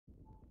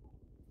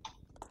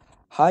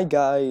Hi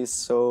guys,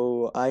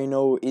 so I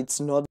know it's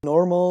not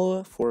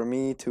normal for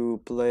me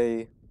to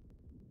play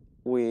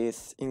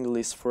with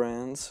English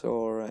friends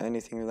or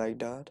anything like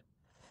that.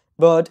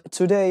 But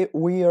today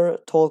we are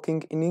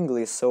talking in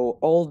English, so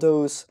all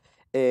those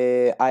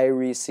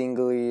Irish,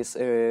 English,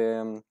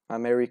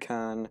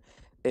 American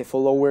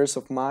followers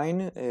of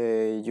mine,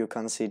 you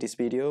can see this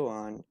video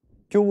and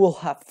you will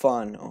have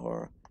fun,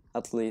 or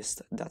at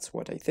least that's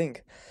what I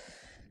think.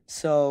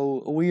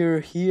 So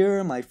we're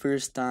here, my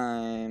first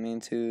time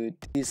into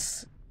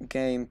this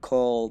game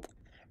called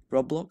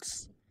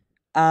Roblox.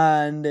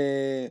 And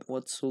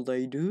what should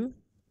I do?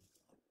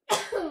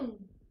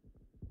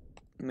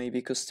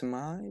 Maybe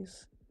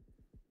customize?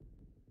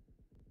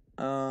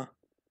 Uh,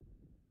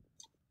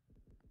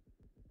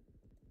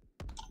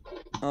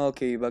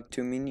 okay, back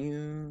to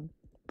menu,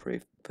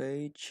 brief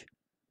page.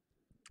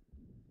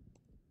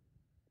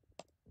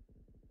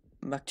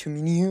 Back to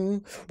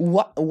menu.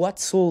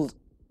 What's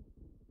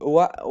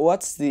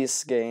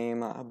this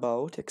game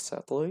about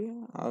exactly?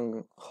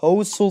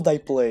 How should I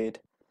play it?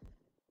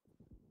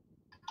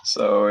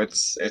 So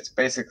it's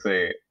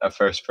basically a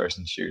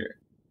first-person shooter.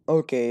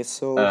 Okay,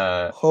 so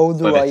Uh, how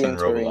do but I it's in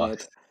enter in Roblox.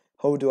 it?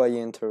 How do I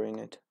enter in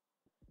it?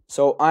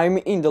 So I'm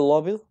in the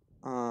lobby.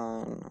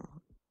 Um,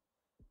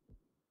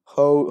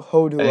 how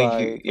I do think I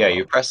you go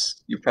you out?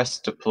 press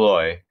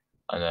deploy,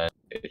 and then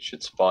it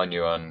should spawn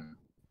you on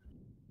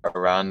a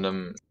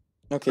random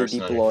Okay,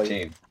 person on your deploy.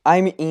 team.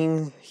 I'm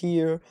in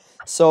here,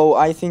 so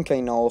I think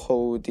I know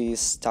how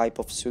this type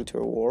of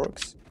shooter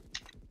works.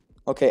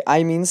 Okay,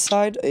 I'm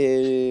inside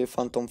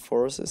Phantom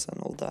Forces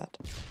and all that.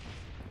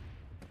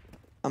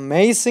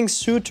 Amazing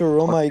shooter,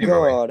 oh What my team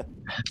are we? god.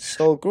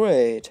 So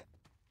great.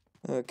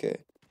 Okay.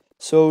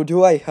 So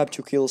do I have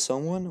to kill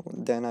someone?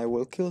 Then I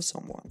will kill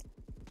someone.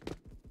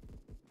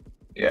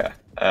 Yeah.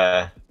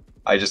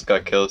 I just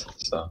got killed.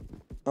 So.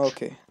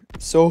 Okay.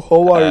 So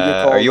how are you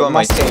Are called? you on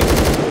my Mustang.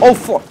 team? Oh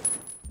fuck!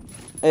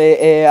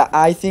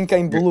 I think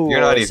I'm blue You're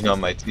or not even on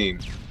something. my team.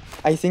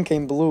 I think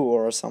I'm blue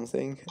or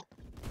something.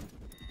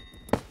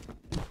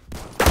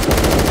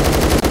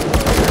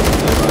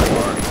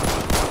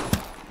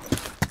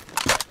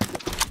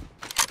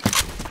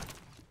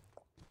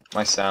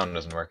 My sound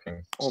isn't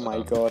working. Oh So.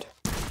 my god.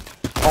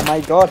 Oh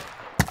my god.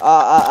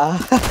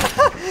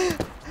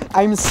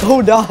 I'm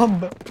so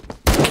dumb.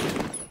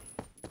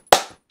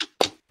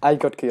 I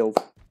got killed.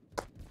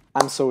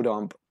 I'm so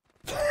dumb.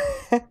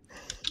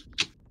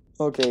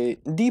 Okay,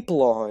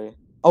 deploy.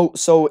 Oh,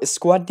 so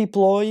squad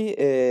deploy,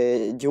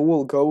 you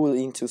will go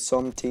into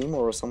some team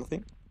or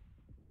something?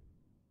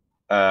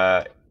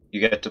 You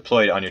get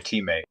deployed on your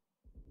teammate.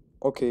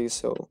 Okay,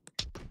 so...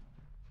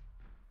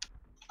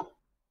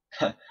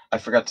 I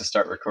forgot to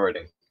start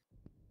recording.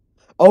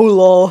 Oh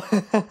lol!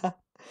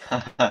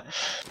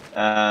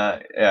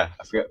 Yeah,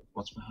 I forgot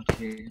what's my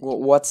hotkey.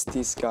 What's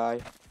this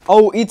guy?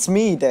 Oh, it's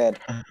me dead.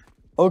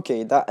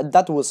 Okay,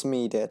 that was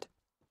me dead.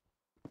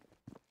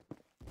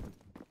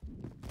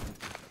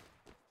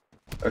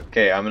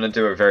 Okay, I'm gonna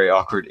do a very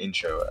awkward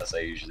intro as I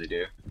usually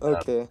do.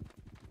 Okay.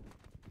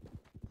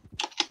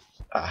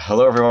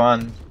 Hello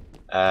everyone.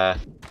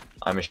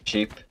 I'm a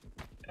sheep,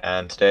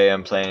 and today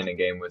I'm playing a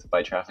game with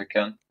by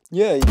Trafiken.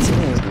 Yeah, it's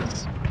me.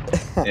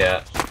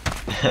 Yeah.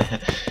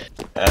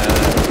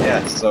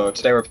 Yeah. So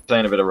today we're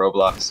playing a bit of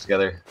Roblox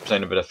together,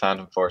 playing a bit of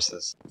Phantom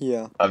Forces.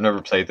 Yeah. I've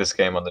never played this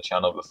game on the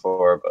channel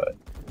before, but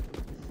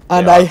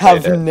And know, I I've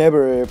played have it.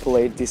 never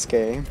played this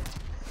game.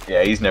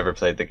 Yeah, he's never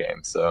played the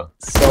game, so.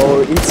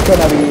 So it's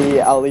gonna be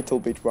a little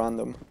bit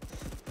random.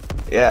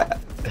 Yeah.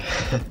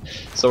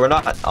 So we're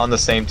not on the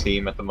same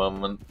team at the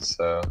moment,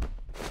 so.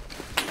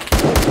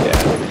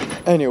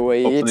 Yeah.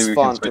 Anyway, Hopefully it's we can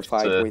fun to switch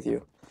fight to. with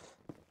you.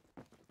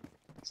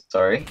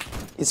 Sorry?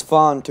 It's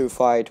fun to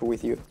fight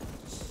with you.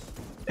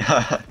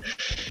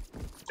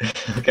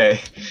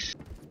 Okay.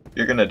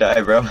 You're gonna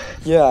die, bro.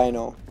 Yeah, I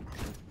know.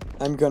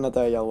 I'm gonna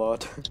die a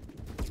lot.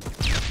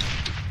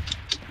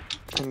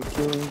 I'm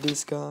killing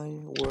this guy.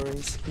 Where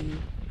is he?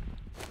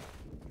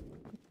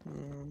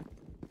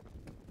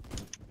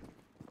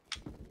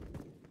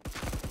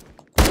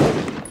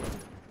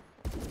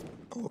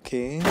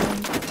 Okay.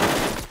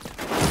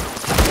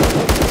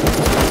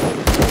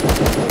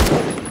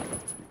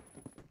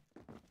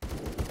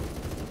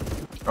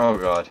 Oh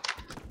god.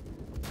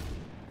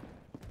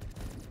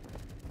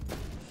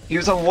 He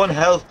was on 1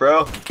 health,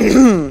 bro.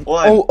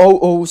 One.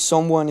 Oh,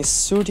 someone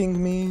is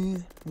shooting me.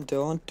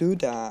 Don't do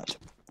that.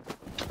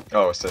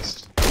 Oh,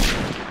 assist.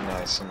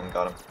 Nice, someone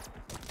got him.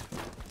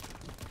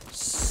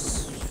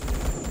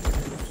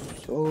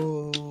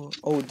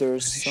 Oh,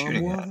 there's Who's he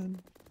shooting at? someone.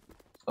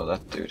 Oh,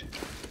 that dude.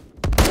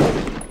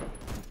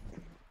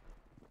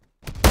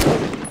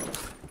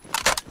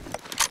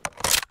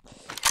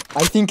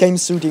 I think I'm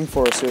shooting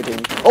for shooting.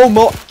 Oh,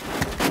 mo!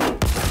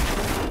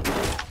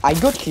 I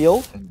got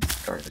killed.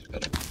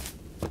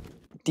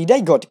 Did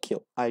I got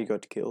killed? I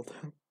got killed.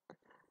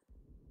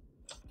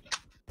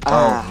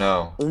 Oh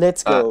no.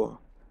 Let's go.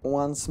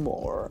 Once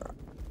more.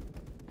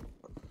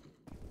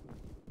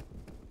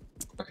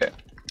 Okay.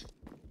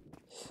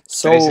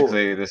 So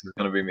basically, this is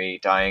gonna be me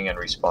dying and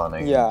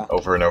respawning yeah,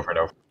 over and over and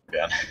over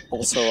again.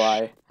 also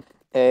I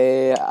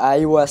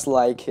was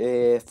like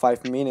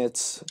 5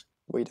 minutes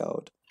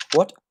without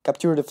what?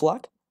 Capture the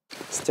flag?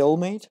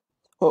 Stalemate?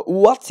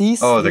 What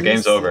is Oh, the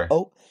game's this? over.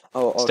 Oh,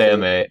 okay.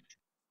 Stalemate.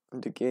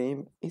 The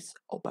game is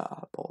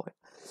over, boy.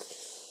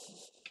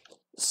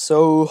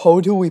 So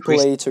how do we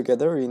play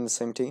together in the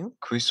same team?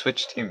 Can we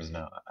switch teams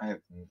now?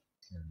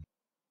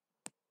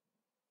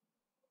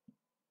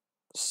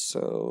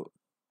 So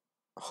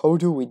how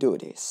do we do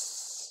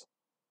this?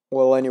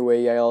 Well,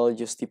 anyway, I'll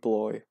just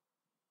deploy.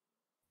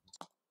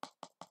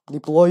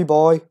 Deploy,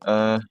 boy.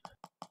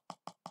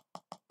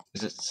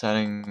 Is it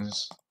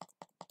settings?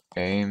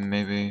 Game,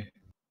 maybe?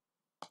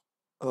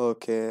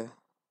 Okay.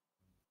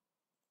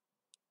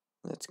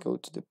 Let's go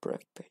to the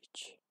prep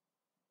page.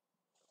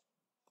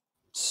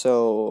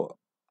 So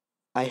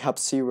I have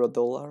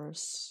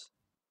 $0.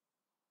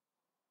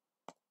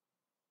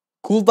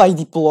 Could I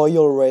deploy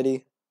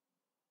already?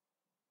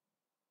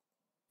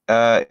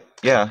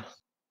 Yeah.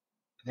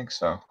 I think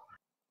so.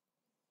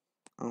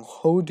 And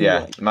how do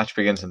Yeah, I? the match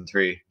begins in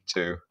 3,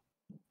 2,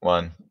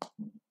 1.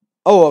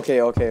 Oh,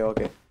 okay.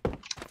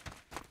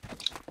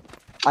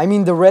 I'm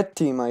in the red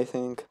team, I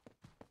think.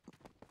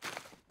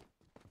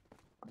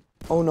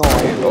 Oh no,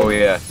 I'm blue. Oh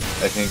yeah,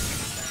 I think...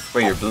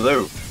 Wait, you're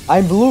blue.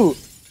 I'm blue.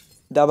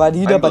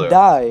 Dabadi I'm blue.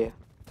 dabadai.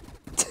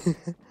 It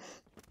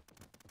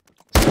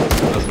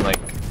doesn't like,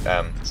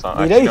 song.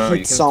 Did Actually, I no, hit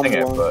you can sing it,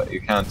 someone? but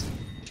you can't.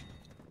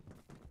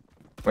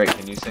 Wait,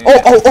 can you sing Oh,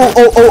 it?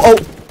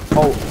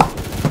 oh.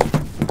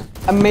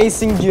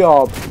 Amazing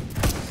job.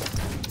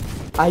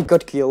 I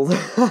got killed.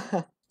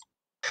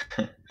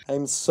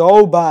 I'm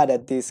so bad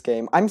at this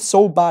game. I'm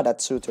so bad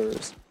at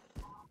shooters.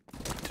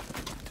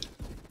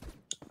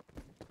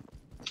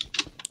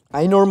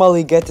 I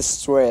normally get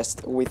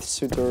stressed with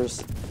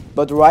shooters,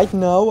 but right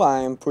now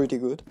I'm pretty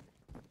good.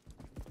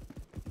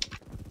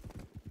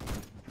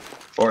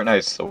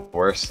 Fortnite's the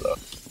worst, though.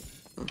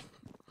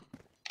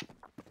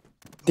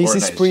 This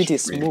is Fortnite's pretty really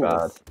smooth.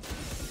 bad.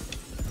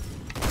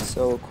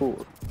 So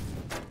cool.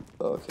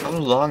 Okay. How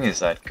long is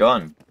that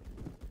gun?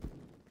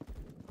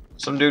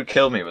 Some dude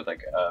killed me with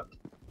like a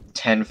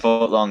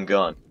 10-foot long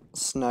gun.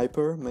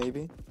 Sniper,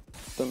 maybe?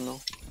 Don't know.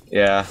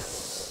 Yeah.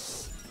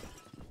 It's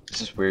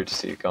just weird to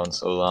see it going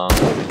so long.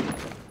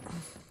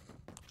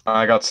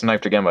 I got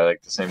sniped again by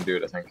like the same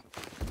dude, I think.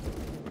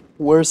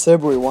 Where's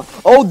everyone?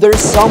 Oh, there's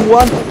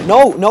someone!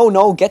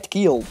 No, get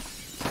killed.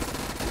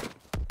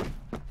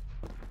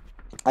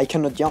 I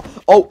cannot jump.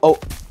 Oh.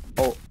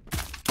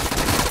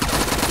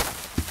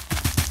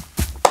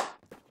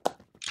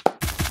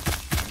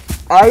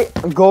 I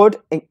got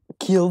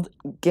killed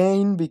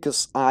again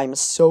because I'm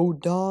so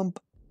dumb.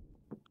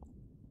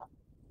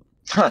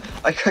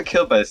 I got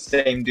killed by the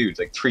same dudes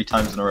like 3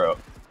 times in a row.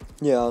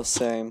 Yeah,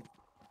 same.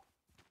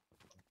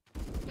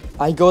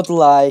 I got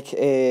like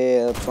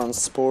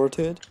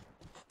transported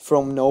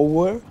from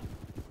nowhere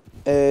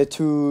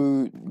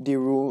to the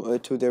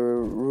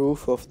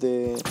roof of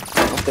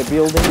the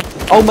building.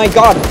 Oh my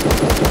god!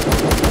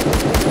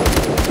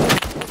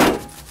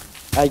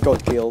 I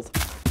got killed.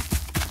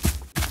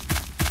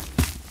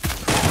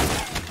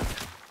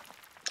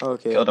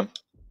 Okay. Killed him.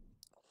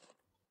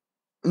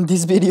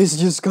 This video is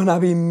just gonna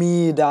be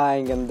me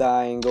dying and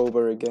dying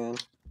over again.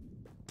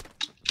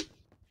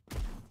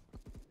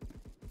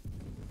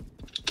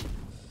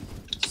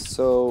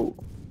 So...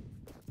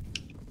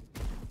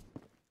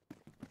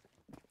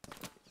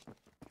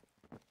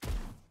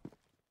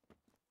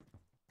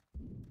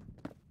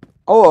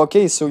 Oh,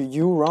 okay, so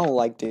you run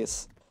like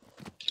this.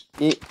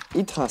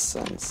 It has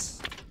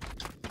sense.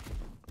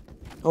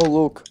 Oh,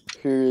 look,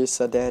 here is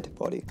a dead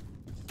body.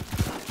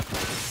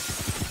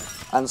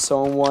 And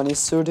someone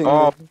is shooting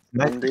me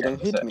and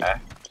didn't hit me. I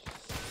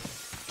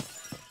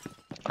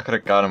could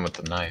have got him with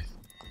the knife.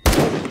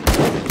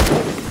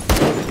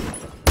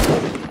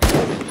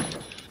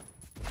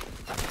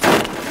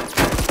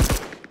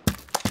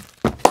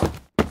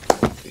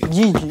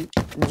 GG.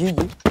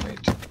 Wait.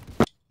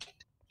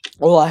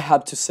 All I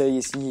have to say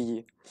is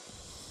GG.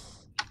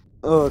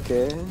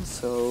 Okay,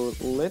 so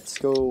let's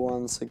go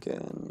once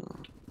again.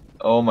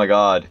 Oh my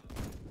god.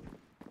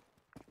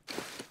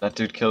 That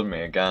dude killed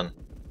me again.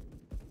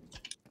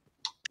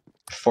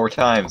 4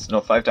 times,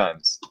 no 5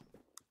 times.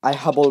 I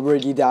have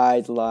already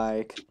died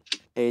like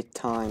 8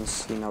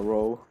 times in a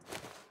row.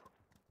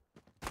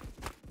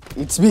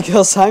 It's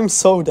because I'm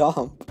so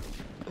dumb.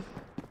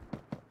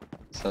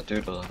 Is that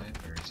dude alive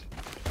or is he?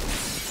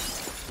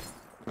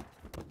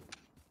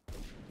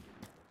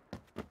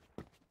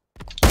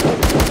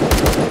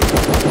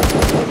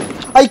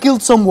 I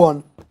killed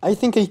someone. I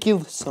think I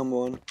killed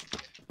someone.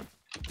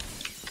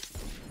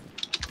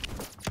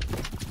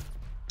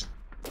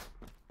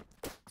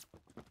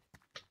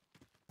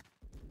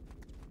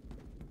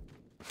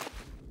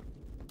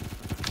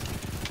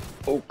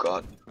 Oh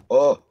god.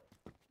 Oh!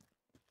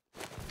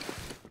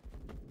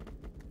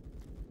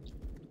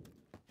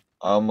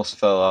 I almost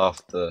fell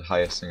off the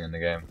highest thing in the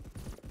game.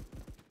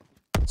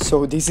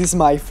 So this is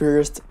my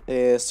first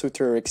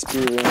shooter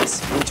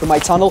experience into my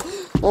tunnel.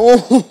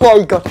 Oh,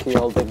 I got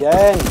killed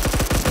again.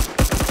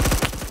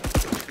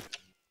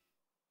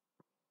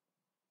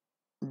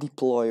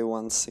 Deploy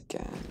once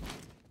again.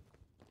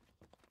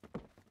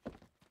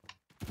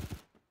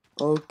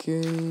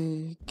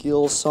 Okay,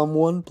 kill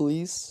someone,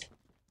 please.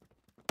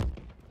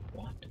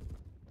 What?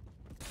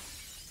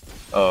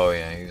 Oh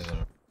yeah, he's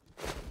a...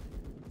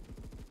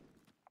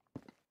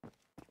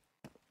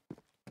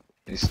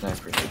 These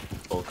snipers are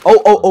full.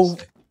 Oh!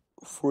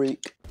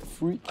 Freak.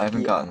 I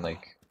haven't yeah. gotten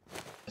like...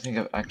 I think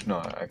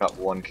I got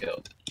one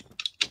kill.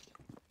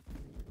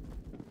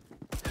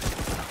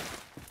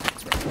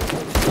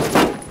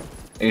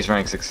 He's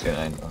rank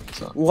 69 though,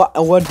 so...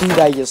 What did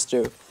I just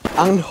do?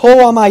 And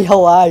how am I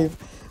alive?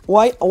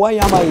 Why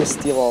am I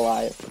still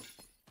alive?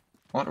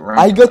 What rank?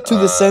 I got to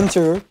the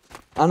center,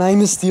 and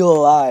I'm still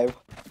alive.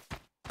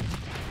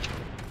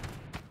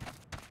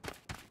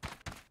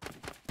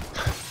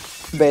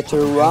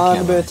 Better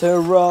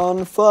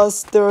run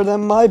faster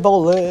than my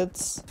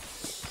bullets.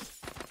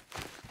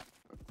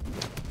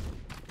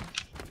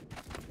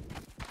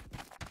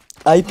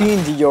 I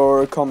pinned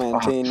your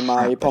comment in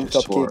my Pumped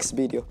Up Kicks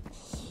video.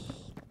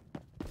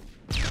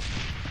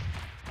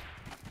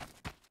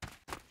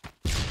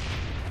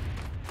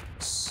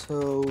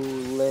 So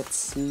let's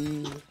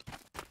see.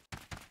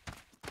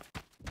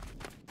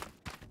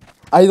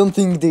 I don't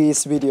think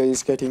this video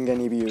is getting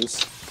any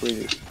views,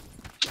 really.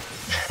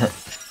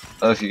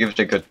 Oh, if you give it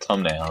a good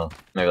thumbnail,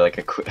 maybe like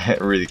a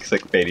really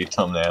clickbaity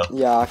thumbnail.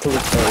 Yeah,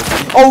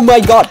 clickbait. Oh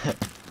my god!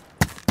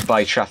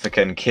 By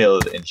Trafiken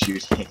killed in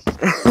shooting.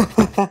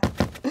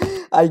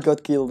 I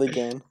got killed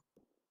again.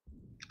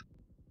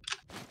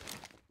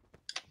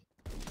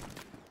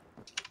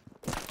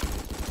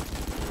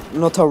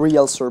 Not a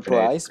real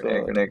surprise,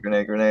 Grenade.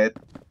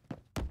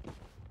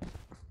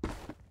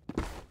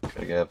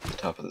 Gotta get up to the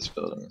top of this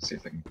building and see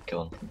if I can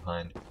kill him from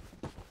behind.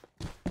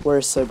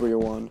 Where's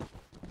everyone?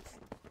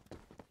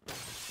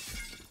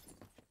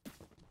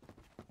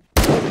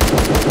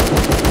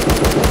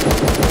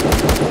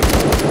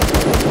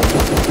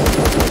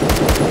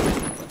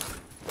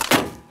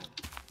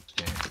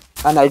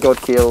 And I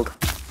got killed.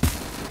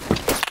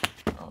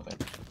 Oh,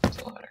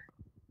 that's a ladder.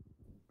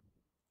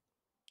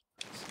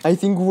 I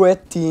think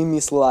red team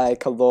is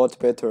like a lot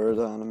better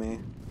than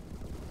me.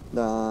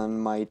 Than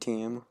my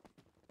team.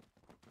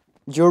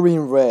 You're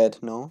in red,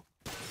 no?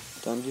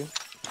 Don't you?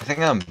 I think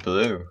I'm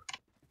blue.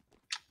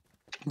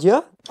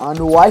 Yeah? And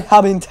why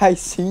haven't I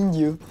seen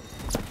you?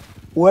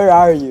 Where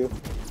are you?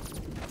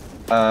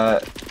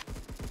 Are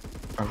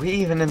we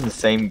even in the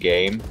same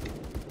game?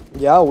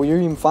 Yeah, we're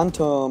in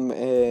Phantom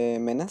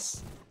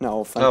Menace?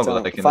 No, Phantom, no,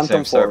 but like in Phantom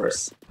the same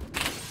Force.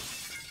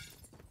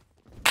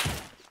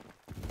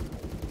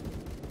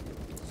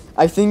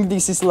 I think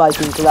this is like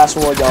in Clash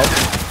Royale.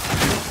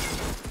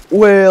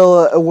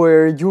 Well,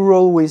 where you're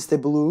always the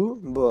blue,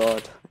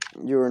 but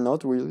you're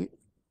not really.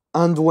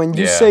 And when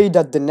you say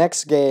that the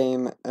next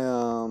game,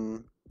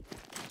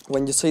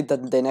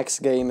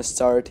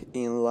 start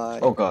in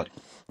like... Oh god.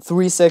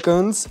 3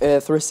 seconds,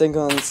 3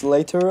 seconds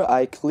later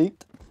I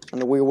clicked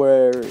and we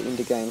were in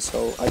the game,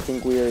 so I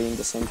think we're in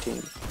the same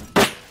team.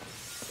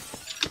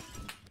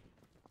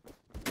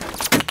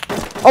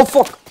 Oh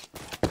fuck!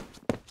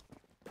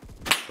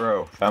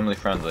 Bro, family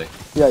friendly.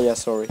 Yeah,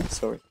 sorry.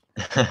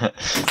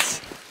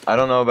 I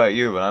don't know about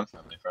you, but I'm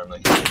family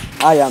friendly.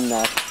 I am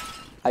not.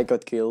 I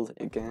got killed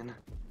again.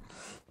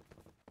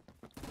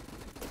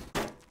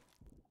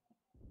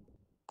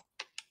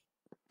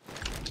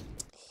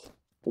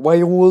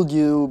 Why would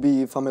you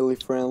be family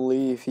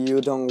friendly if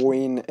you don't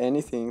win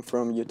anything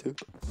from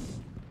YouTube?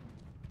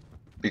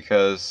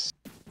 Because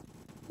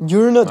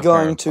you're not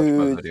going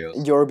to...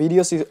 videos. Your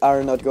videos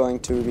are not going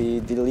to be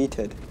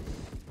deleted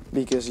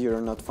because you're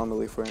not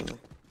family friendly.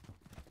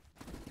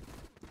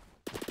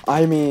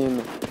 I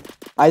mean,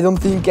 I don't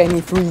think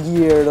any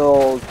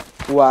 3-year-old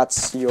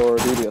watches your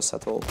videos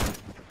at all.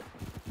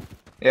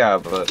 Yeah,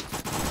 but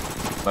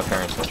my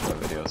parents watch my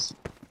videos.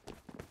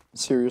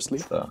 Seriously?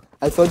 So.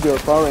 I thought your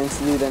parents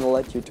didn't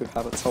let you to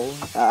have a channel.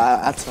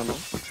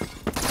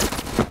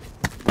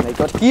 And I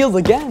got killed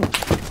again.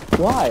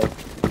 Why?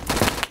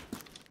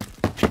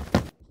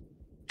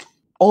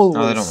 Always,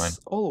 no, they don't mind.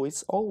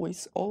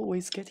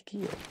 always get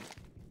killed.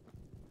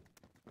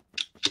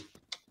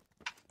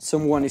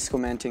 Someone is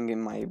commenting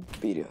in my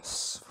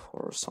videos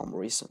for some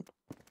reason.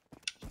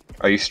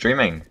 Are you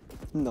streaming?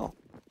 No.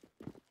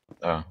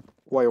 Oh.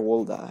 Why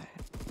would I?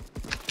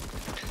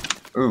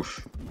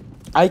 Oof.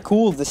 I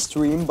could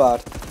stream,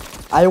 but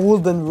I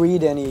wouldn't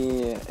read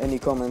any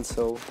comments,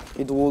 so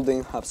it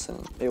wouldn't have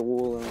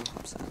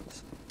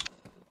sense.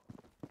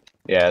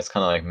 Yeah, it's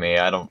kind of like me.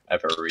 I don't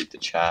ever read the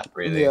chat,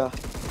 really. Yeah.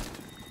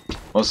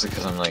 Mostly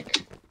because I'm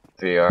like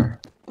VR.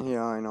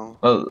 Yeah, I know.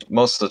 Well,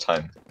 most of the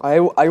time. I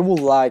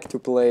would like to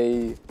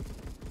play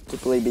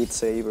Beat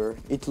Saber.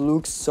 It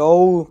looks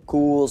so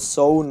cool,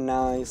 so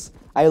nice.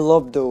 I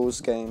love those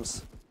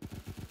games.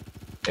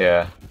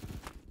 Yeah.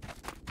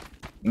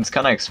 It's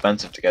kind of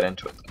expensive to get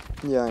into it.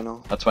 Yeah, I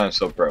know. That's why I'm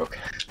so broke.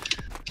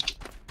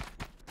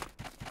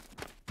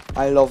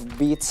 I love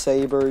Beat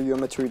Saber,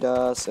 Geometry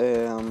Dash,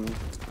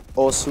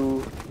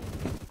 Also,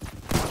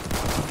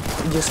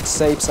 just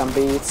save some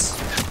beats.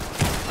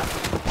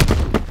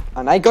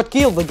 And I got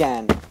killed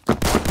again.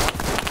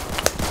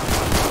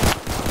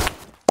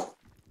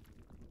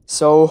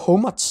 So, how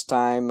much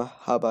time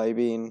have I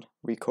been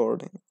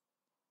recording?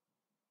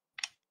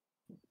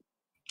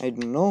 I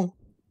don't know.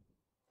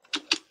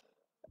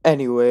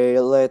 Anyway,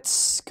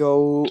 let's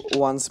go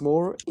once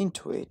more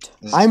into it.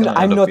 I'm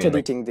not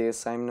editing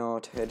this. I'm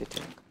not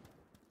editing.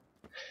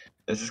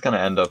 This is gonna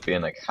end up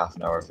being like half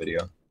an hour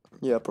video.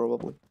 Yeah,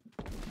 probably.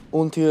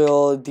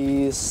 Until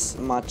this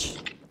match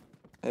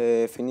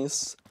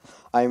finishes,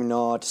 I'm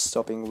not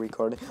stopping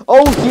recording.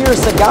 Oh,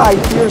 here's a guy!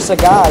 Here's a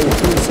guy!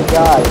 Here's a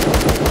guy!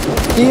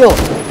 Kill!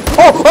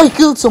 Oh, I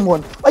killed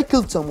someone! I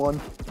killed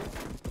someone!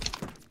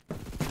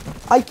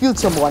 I killed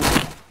someone!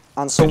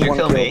 And someone Did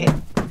you kill me?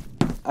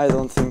 I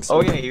don't think so.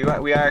 Oh yeah,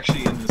 we are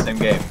actually in the same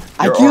game.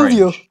 I killed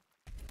you!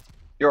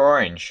 You're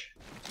orange.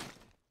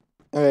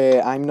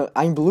 I'm not.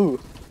 I'm blue.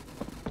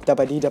 We're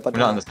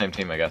not on the same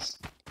team, I guess.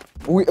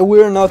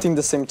 We're not in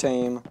the same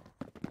team.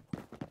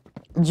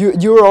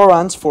 You're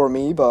orange for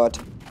me, but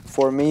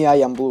for me I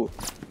am blue,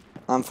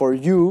 and for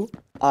you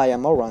I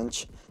am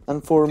orange,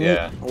 and for me,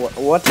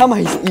 what am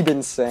I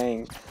even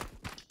saying?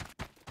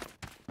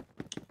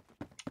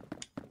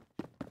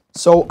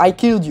 So I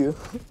killed you.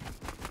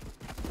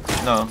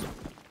 No.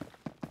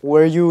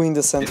 Were you in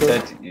the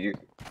center?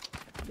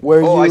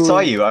 Were I saw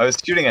you. I was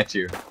shooting at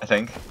you, I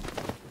think.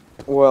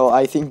 Well,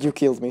 I think you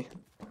killed me.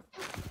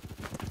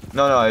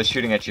 No, I was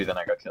shooting at you, then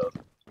I got killed.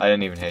 I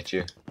didn't even hit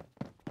you.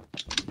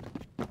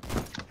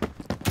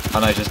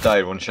 And I just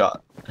died one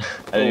shot.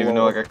 I didn't even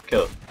know I got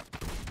killed.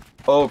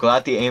 Oh,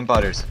 glad the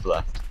aimbotters have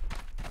left.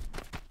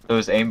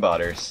 Those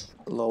aimbotters.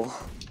 Lol.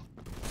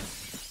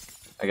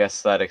 I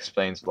guess that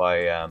explains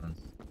why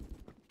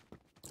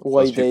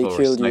they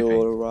killed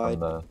you,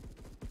 right?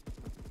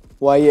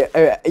 Why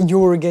you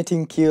were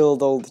getting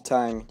killed all the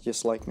time,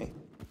 just like me.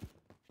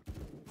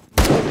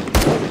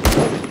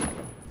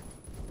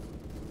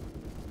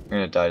 I'm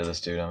gonna die to this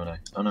dude, haven't I?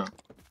 Oh no.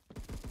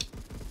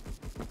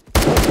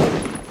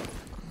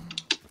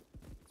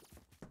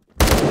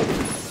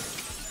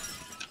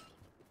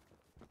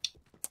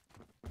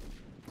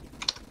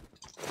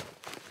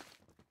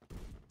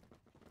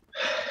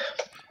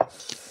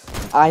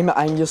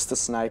 I'm just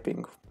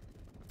sniping.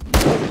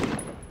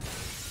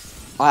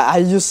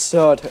 I just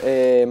shot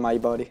my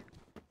body.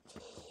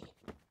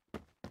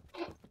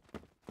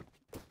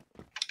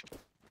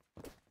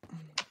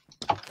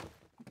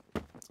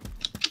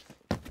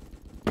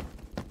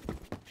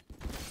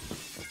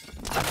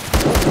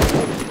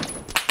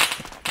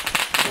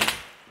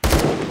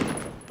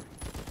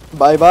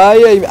 Bye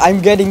bye, I'm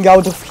getting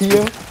out of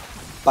here.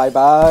 Bye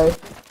bye.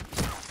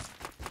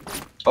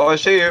 Oh, I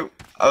see you.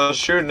 I was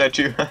shooting at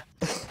you.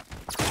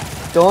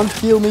 Don't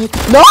kill me.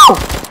 No!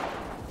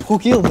 Who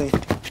killed me?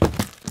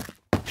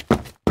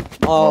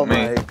 Oh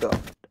my god.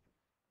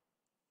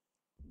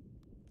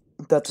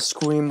 That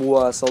scream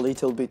was a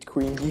little bit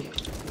cringy.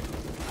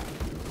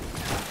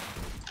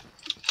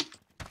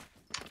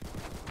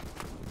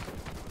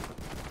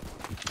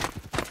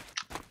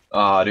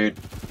 Ah, dude.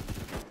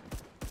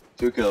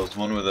 2 kills,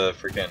 one with a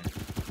freaking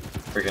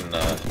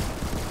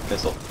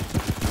pistol.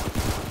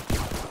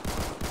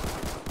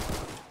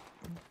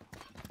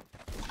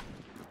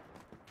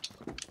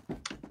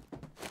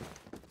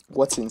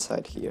 What's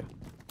inside here?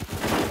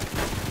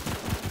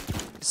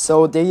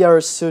 So they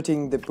are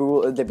shooting the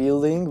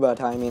building,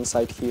 but I'm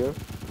inside here.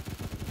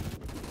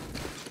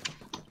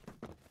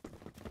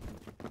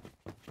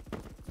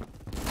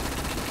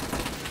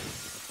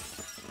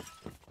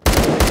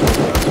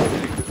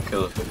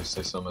 Kill if I just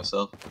say so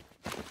myself.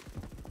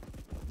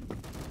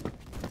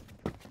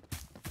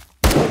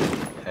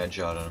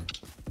 Headshot on him.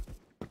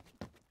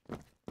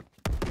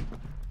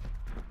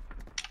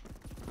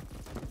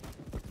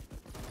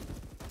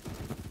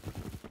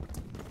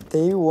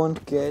 They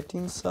won't get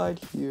inside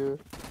here.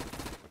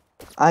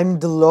 I'm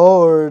the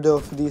lord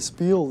of this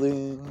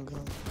building.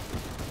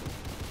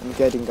 I'm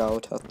getting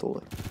out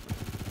actually.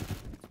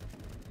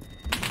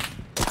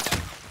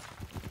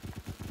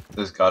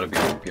 There's gotta be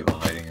people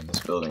hiding in this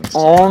building.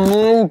 Oh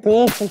no!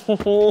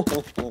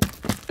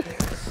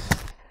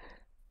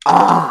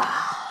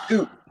 Ah!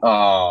 Dude.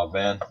 Oh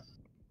man.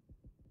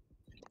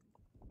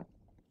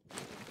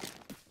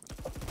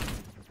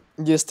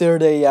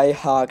 Yesterday I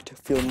hacked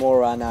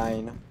Filmora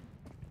 9.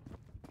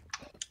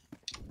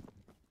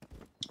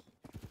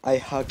 I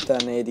hacked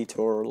an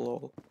editor,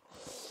 lol.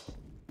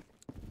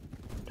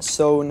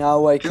 So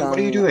now I can. Dude, what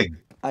are you doing?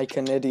 I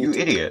can edit. You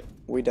idiot.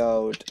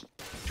 Without.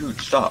 Dude,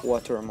 stop.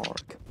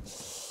 Watermark.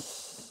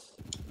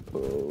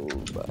 Oh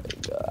my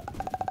god.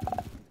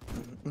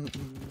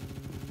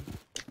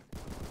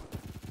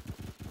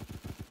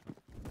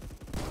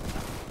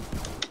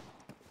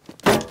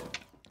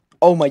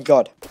 Oh my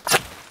god.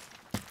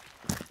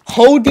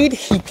 How did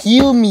he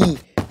kill me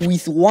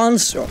with one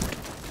shot?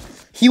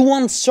 He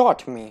one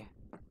shot me.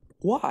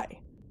 Why?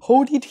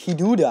 How did he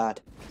do that?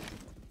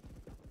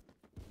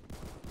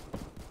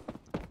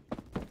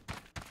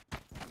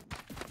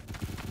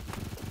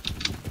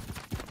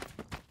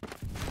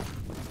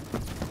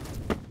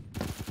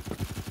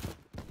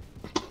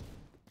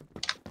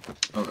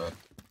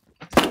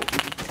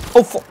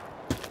 Oh,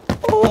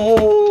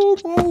 oh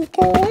my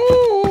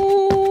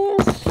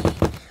gosh.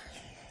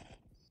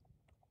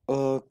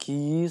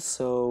 Okay,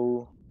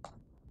 so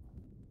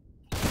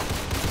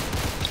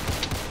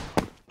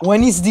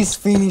when is this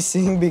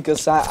finishing?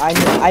 Because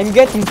I'm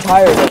getting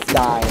tired of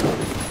dying.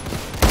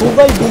 Could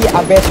I be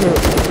a better?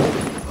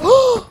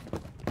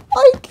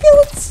 I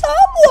killed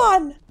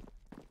someone.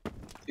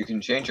 You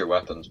can change your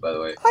weapons, by the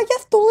way. I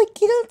just totally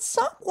killed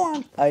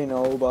someone. I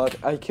know, but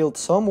I killed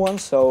someone,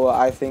 so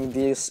I think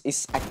this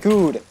is a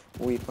good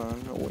weapon.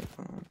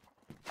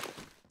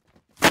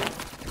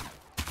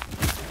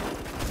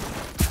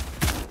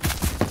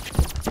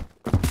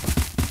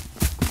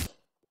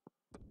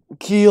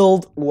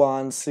 Killed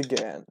once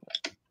again.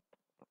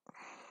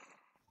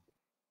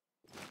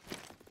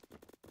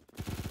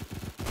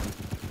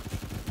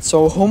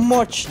 So how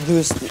much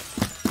does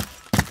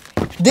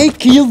they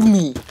killed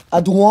me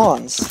at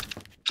once?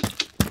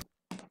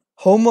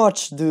 How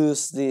much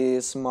does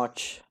this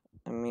much?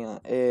 I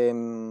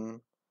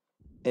mean,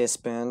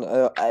 spend?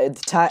 I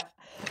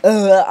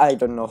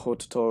don't know how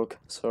to talk.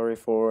 Sorry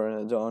for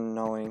not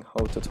knowing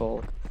how to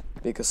talk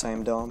because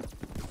I'm dumb.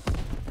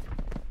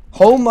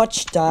 How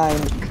much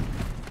time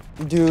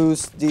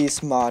does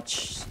this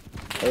match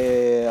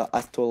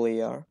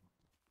actually are?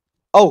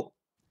 Oh,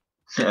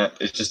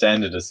 It just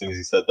ended as soon as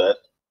you said that.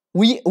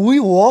 we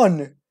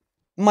won.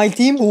 My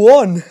team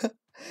won.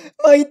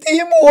 My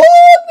team won.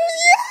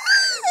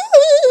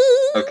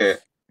 Yeah. Okay.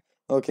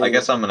 Okay. I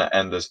guess I'm gonna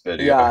end this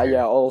video Yeah, here.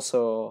 yeah.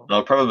 Also, And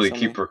I'll probably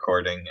keep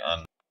recording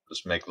and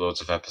just make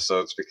loads of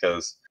episodes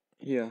because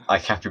yeah. I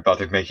can't be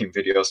bothered making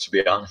videos, to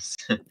be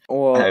honest. I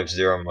Well, have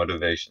zero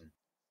motivation.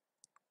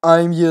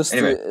 I'm just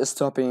Anyway.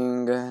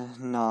 stopping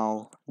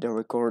now the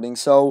recording.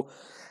 So,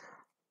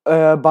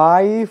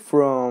 bye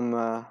from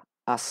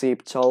Asip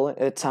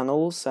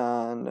channels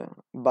and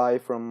bye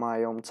from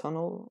my own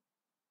channel.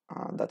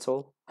 That's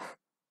all.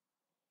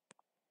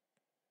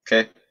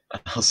 Okay,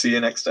 I'll see you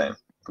next time.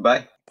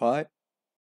 Goodbye. Bye.